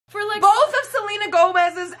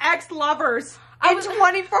ex-lovers in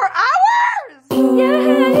 24 hours!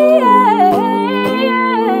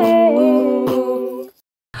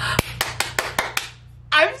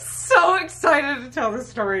 I'm so excited to tell this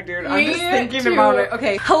story, dude. I'm just thinking about it.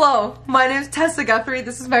 Okay, hello, my name is Tessa Guthrie.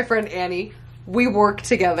 This is my friend Annie. We work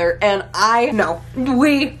together, and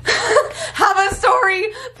we have a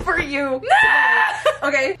story for you.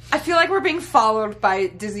 Okay, I feel like we're being followed by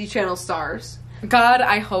Disney Channel stars. God,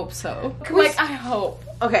 I hope so. I hope.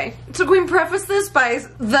 Okay, so can we preface this by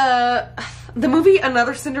the movie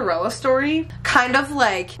Another Cinderella Story kind of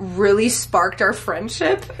like really sparked our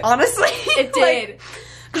friendship, honestly. It did.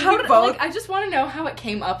 I just want to know how it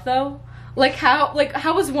came up though.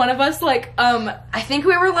 How was one of us like, I think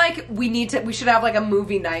we were like, we should have like a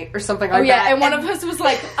movie night or something like that. And one of us was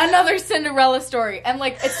like, Another Cinderella Story. And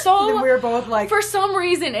like, it's so, we were both like, for some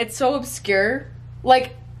reason, it's so obscure.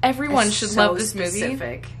 Like, everyone should love this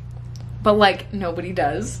movie. But like, nobody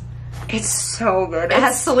does. It's so good. It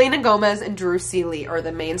has Selena Gomez and Drew Seeley are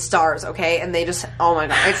the main stars, okay? And they just, oh my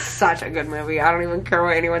god, it's such a good movie. I don't even care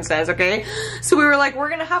what anyone says, okay? So we were like,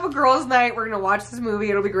 we're gonna have a girls' night. We're gonna watch this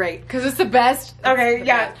movie. It'll be great. Because it's the best. Okay,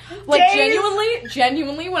 yeah. Best. Like,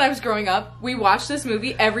 genuinely, when I was growing up, we watched this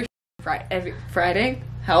movie every Friday. Friday.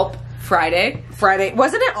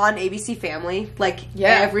 Wasn't it on ABC Family? Like,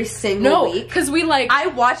 every single week? Because we like... I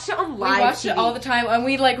watched it on live We watched it all the time, and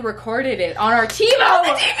we like recorded it on our TV. On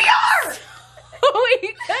the DVR! We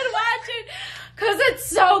could watch it. Because it's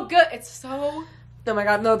so good. It's so... Oh my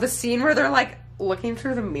god, no. The scene where they're like looking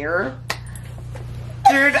through the mirror.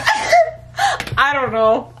 Dude, I don't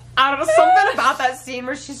know. Something about that scene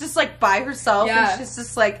where she's just like by herself and she's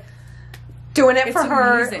just like... doing it for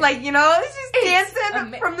her, like, you know, she's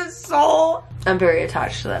dancing from the soul. I'm very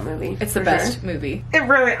attached to that movie. It's the best movie. It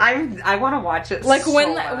really, I want to watch it. Like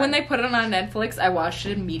when they put it on Netflix, I watched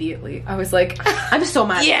it immediately. I was like, I'm so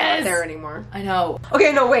mad it's not there anymore. I know.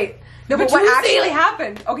 Okay, no, wait. No, but what actually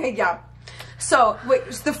happened? Okay, yeah. So, wait,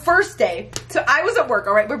 the first day, so I was at work,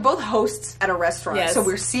 alright? We're both hosts at a restaurant. Yes. So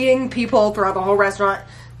we're seeing people throughout the whole restaurant.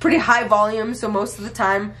 Pretty high volume, so most of the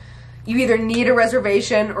time, you either need a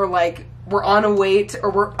reservation or like, we're on a wait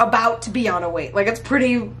or we're about to be on a wait. Like, it's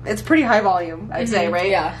pretty high volume, I'd say, right?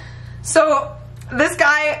 Yeah. So this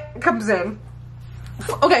guy comes in.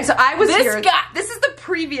 Okay, so I was here. This is the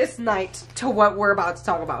previous night to what we're about to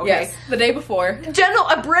talk about, okay? Yes, the day before.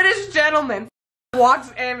 A British gentleman walks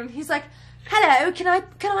in and he's like, hello, can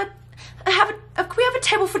we have a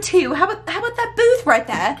table for two? How about that booth right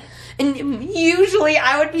there? And usually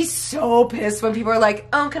I would be so pissed when people are like,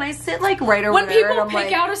 oh, can I sit like right over there? When people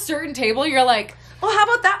pick out a certain table, you're like, well, how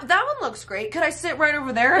about that? That one looks great. Could I sit right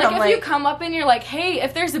over there? And like, I'm like, if you come up and you're like, hey,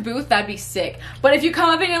 if there's a booth, that'd be sick. But if you come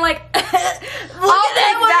up and you're like, look at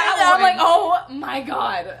that one. I'm like, oh my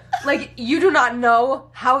god. Like, you do not know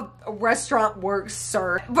how a restaurant works,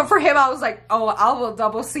 sir. But for him, I was like, oh, I will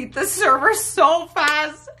double seat the server so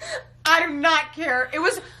fast. I do not care. It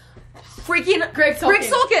was freaking Greg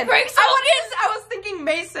Sulkin. I was thinking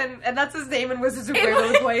Mason, and that's his name in Wizards of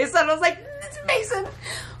Waverly Place, and I was like, it's Mason.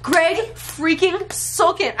 Greg freaking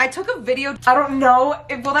Sulkin. I took a video. I don't know.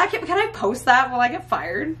 Can I post that? Will I get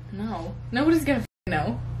fired? No. Nobody's gonna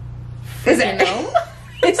know. Is it? No?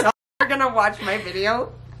 It's not gonna watch my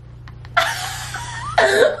video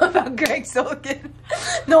about Greg Sulkin.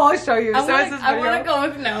 No, I'll show you. I wanna go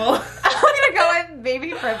with no. I'm gonna go with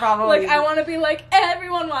maybe for probably. Like, I wanna be like,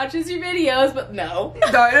 everyone watches your videos, but no.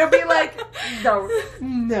 No, it'll be like,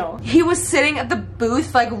 no. He was sitting at the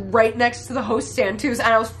booth, like, right next to the host stand, too, and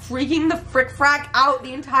I was freaking the frick-frack out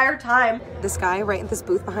the entire time. This guy right in this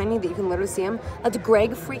booth behind me that you can literally see him, that's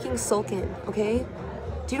Greg freaking Sulkin, okay?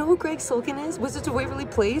 Do you know who Greg Sulkin is? Wizards of Waverly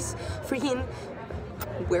Place? Freaking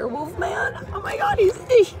werewolf man. Oh my god, he's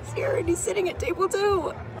here and he's sitting at table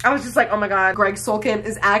 2. I was just like, oh my god, Greg Sulkin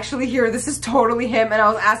is actually here. This is totally him. And I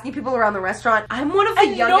was asking people around the restaurant. I'm one of the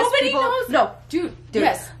youngest people. Nobody knows. No, dude.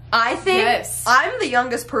 Yes. I think I'm the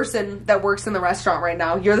youngest person that works in the restaurant right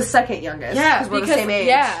now. You're the second youngest. Yeah, because we're the same age.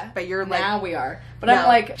 Yeah, but you're like, now we are. But I'm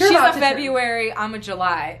like, she's a February, I'm a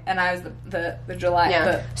July, and I was the July.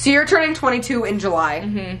 Yeah. So you're turning 22 in July.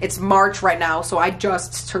 Mm-hmm. It's March right now, so I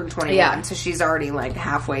just turned 21. Yeah. So she's already like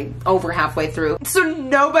over halfway through. So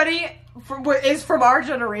nobody is from our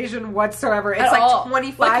generation whatsoever. It's like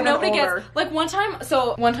 25 like, and nobody older. Gets, like one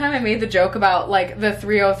time I made the joke about like the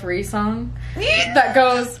 303 song that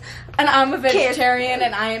goes, and I'm a vegetarian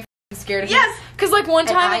and I am scared of him. Yes. Because like one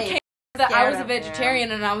time it came that I was a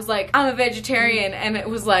vegetarian and I was like, I'm a vegetarian, and it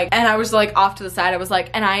was like, and I was like off to the side, I was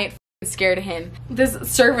like, and I ain't scared of him. This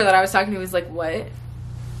server that I was talking to was like, what?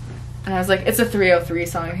 And I was like, it's a 303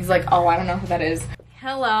 song. And he's like, oh, I don't know who that is.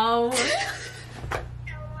 Hello.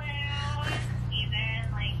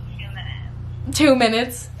 2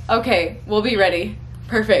 minutes. Okay, we'll be ready.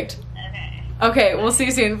 Perfect. Okay, we'll see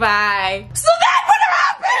you soon. Bye. So then what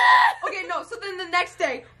happened? Okay, no, so then the next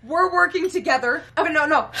day, we're working together. Okay,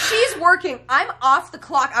 no, she's working. I'm off the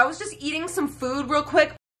clock. I was just eating some food real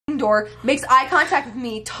quick. Door, makes eye contact with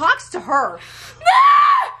me, talks to her.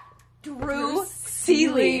 Drew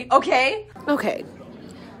Seeley, okay? Okay,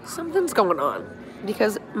 something's going on.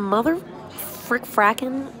 Because mother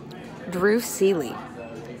frackin' Drew Seeley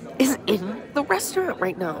is in the restaurant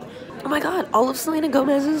right now. Oh my god, all of Selena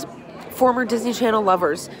Gomez's former Disney Channel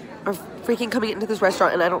lovers are freaking coming into this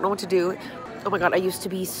restaurant and I don't know what to do. Oh my god, I used to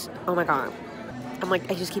be, oh my god. I'm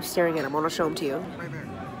like, I just keep staring at him. I want to show him to you. Right there.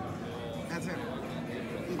 That's it.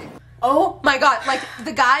 Oh my god, like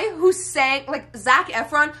the guy who sang, like Zac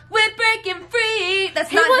Efron, we're breaking free.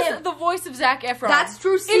 That's not him. He was the voice of Zac Efron. That's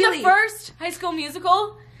Drew Seeley. In the first High School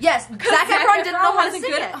Musical? Yes, Zac Efron didn't know how to sing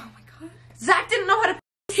it. Oh my god. Zac didn't know how to sing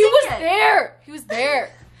it. He was there. He was there.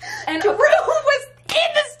 And Drew was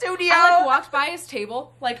in the studio. I like walked by his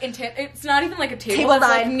table, like it's not even like a table. Table it's 9.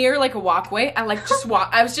 like near like a walkway. I like just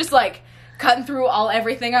I was just like cutting through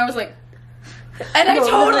everything. I was like, and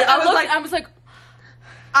I was like,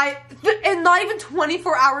 and not even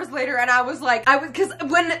 24 hours later, and I was like, because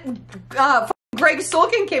when Greg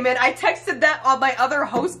Sulkin came in, I texted that all my other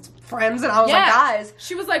host friends, and I was like, guys.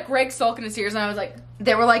 She was like, Greg Sulkin is here, and I was like,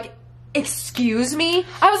 they were like, excuse me?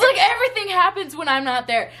 I was like, everything happens when I'm not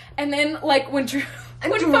there. And then like when Drew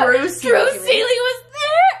Seeley was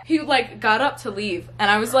there, he like got up to leave,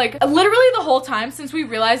 and I was like, literally the whole time since we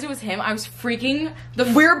realized it was him, I was freaking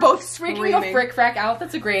we're both freaking the frick frack out.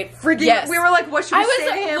 That's a great freaking. Yes. We were like, what should we say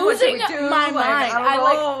to him? What should we do? My mind.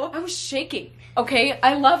 I was shaking. Okay,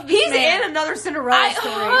 I love this He's man. in another Cinderella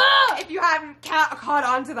story. If you haven't caught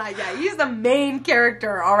on to that yet, he's the main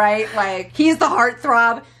character. All right, like he's the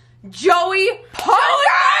heartthrob, Joey Parker.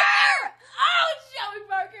 Oh, Joey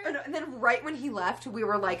Parker. And then right when he left, we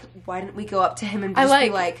were like, why didn't we go up to him and just be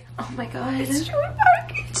like, oh my god, it's Joey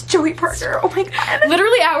Parker. It's Joey Parker. Oh my god.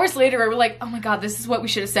 Literally hours later, we were like, oh my god, this is what we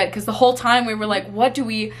should have said. Because the whole time we were like, what do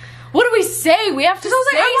we say? We have to say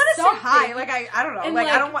I want to something. say hi. Like I don't know. And like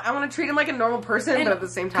I want to treat him like a normal person, but at the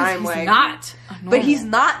same time, he's like not. But he's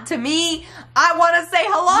not to me. I want to say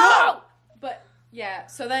hello. No. But yeah.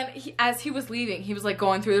 So then, as he was leaving, he was like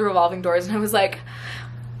going through the revolving doors, and I was like,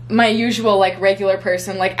 my usual like regular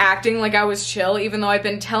person, like acting like I was chill, even though I've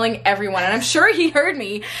been telling everyone, and I'm sure he heard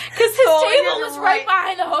me because his table was right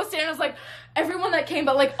behind the host stand. And I was like, everyone that came,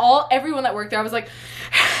 but like everyone that worked there, I was like.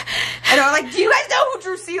 And I was like, do you guys know who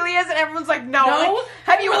Drew Seeley is? And everyone's like, no. Like,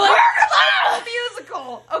 have you heard of the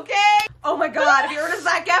musical? Okay. Oh my god, have you heard of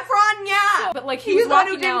Zac Efron? Yeah. But like he was the one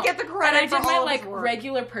who didn't get the credit. And I did my like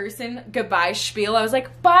regular person goodbye spiel. I was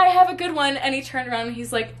like, bye, have a good one. And he turned around and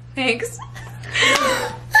he's like, thanks.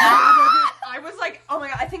 I was like, oh my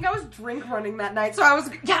god, I think I was drink running that night. So I was,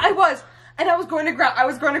 I was. And I was going to grab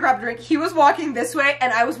a drink. He was walking this way,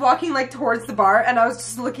 and I was walking like towards the bar, and I was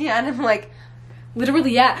just looking at him like.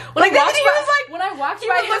 Literally, yeah. When I walked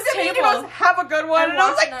by his table, he goes, have a good one, and I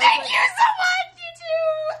was like, thank you so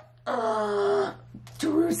much, you too.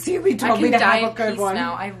 Drew Seeley told me to have a good one.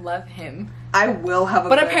 Now I love him. I will have a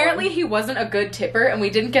good one. But apparently he wasn't a good tipper, and we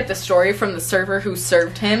didn't get the story from the server who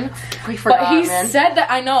served him. We forgot, but he said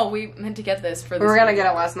that, I know, we meant to get this for this. We were gonna get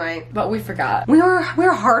it last night. But we forgot.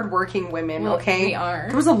 We're hardworking women, okay? We are.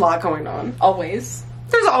 There was a lot going on. Always.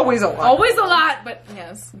 There's always a lot. Always a lot, but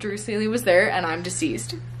yes. Drew Seeley was there, and I'm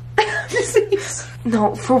deceased.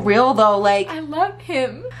 No, for real though, like. I love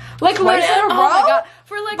him. Like, twice in a row? Oh my god.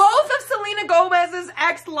 For like. Both of Selena Gomez's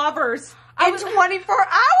ex-lovers in 24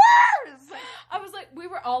 hours! I was like, we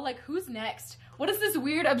were all like, who's next? What is this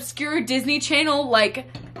weird, obscure Disney Channel, like,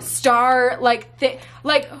 star, like,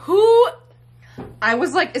 like, who? I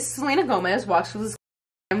was like, if Selena Gomez walks through this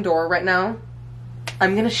door right now,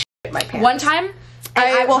 I'm gonna shit my pants. One time,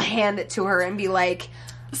 I will hand it to her and be like,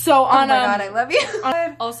 so on, oh my god, I love you.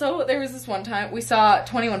 Also, there was this one time, we saw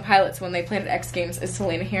 21 Pilots when they played at X Games. Is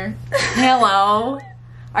Selena here? Hello?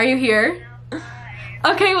 Are you here?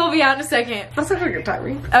 Okay, we'll be out in a second. That's a good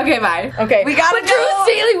timing. Okay, bye. Okay. We gotta go. Drew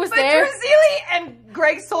Seeley was there. Drew Seeley and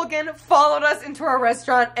Greg Sulkin followed us into our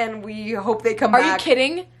restaurant, and we hope they come back. Are you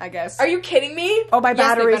kidding? I guess. Are you kidding me? Oh, my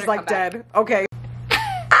battery's like dead. Okay.